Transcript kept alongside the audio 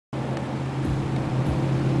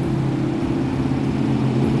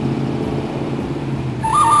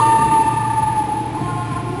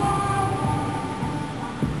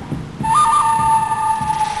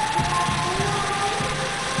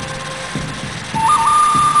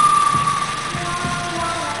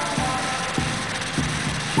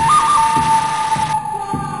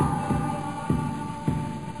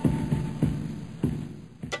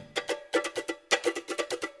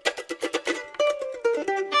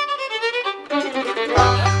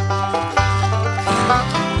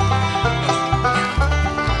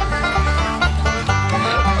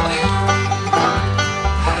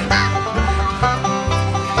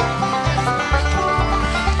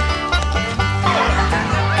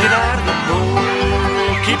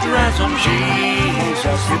Keep your eyes on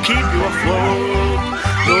Jesus, he'll keep you afloat.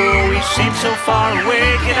 Though he seems so far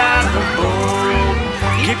away, get out of the boat.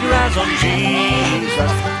 Keep your eyes on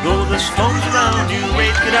Jesus, though the storms around you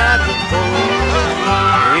rage, get out of the boat.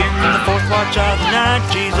 In the fourth watch of the night,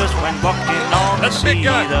 Jesus went walking on the sea.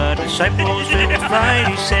 The disciples filled with fright,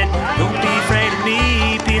 he said, don't be afraid of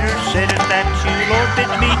me. Peter said, is that you, Lord, bid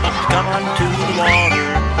me come unto the water.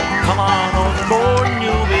 Come on overboard and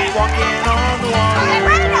you'll be walking on the water.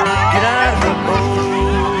 Get out of the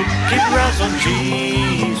boat, keep your eyes on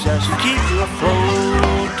Jesus, who keep you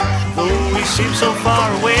afloat. Though he seems so far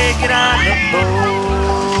away, get out of the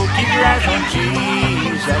boat. Keep your eyes on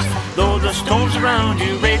Jesus, though the storms around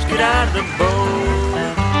you rage, get out of the boat.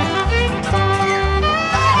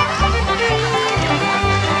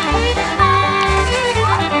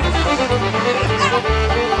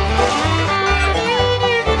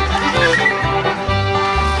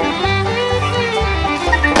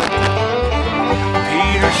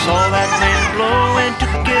 Saw that wind blow and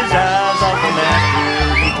took his eyes off the master.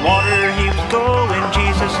 Beneath water he was going,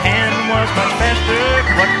 Jesus' hand was much faster.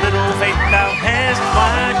 What little faith thou hast,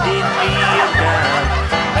 why didn't we have God?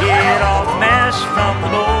 Get off mass from the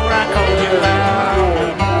Lord, I called you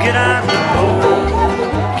out. Get out of the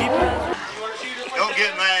boat. Keep Don't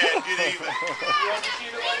get mad, get even.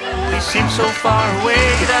 He seems so far away,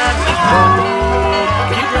 get out of the boat.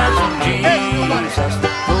 Keep your eyes on Jesus.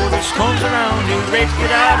 Storms around you, rage,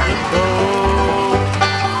 get out of the boat.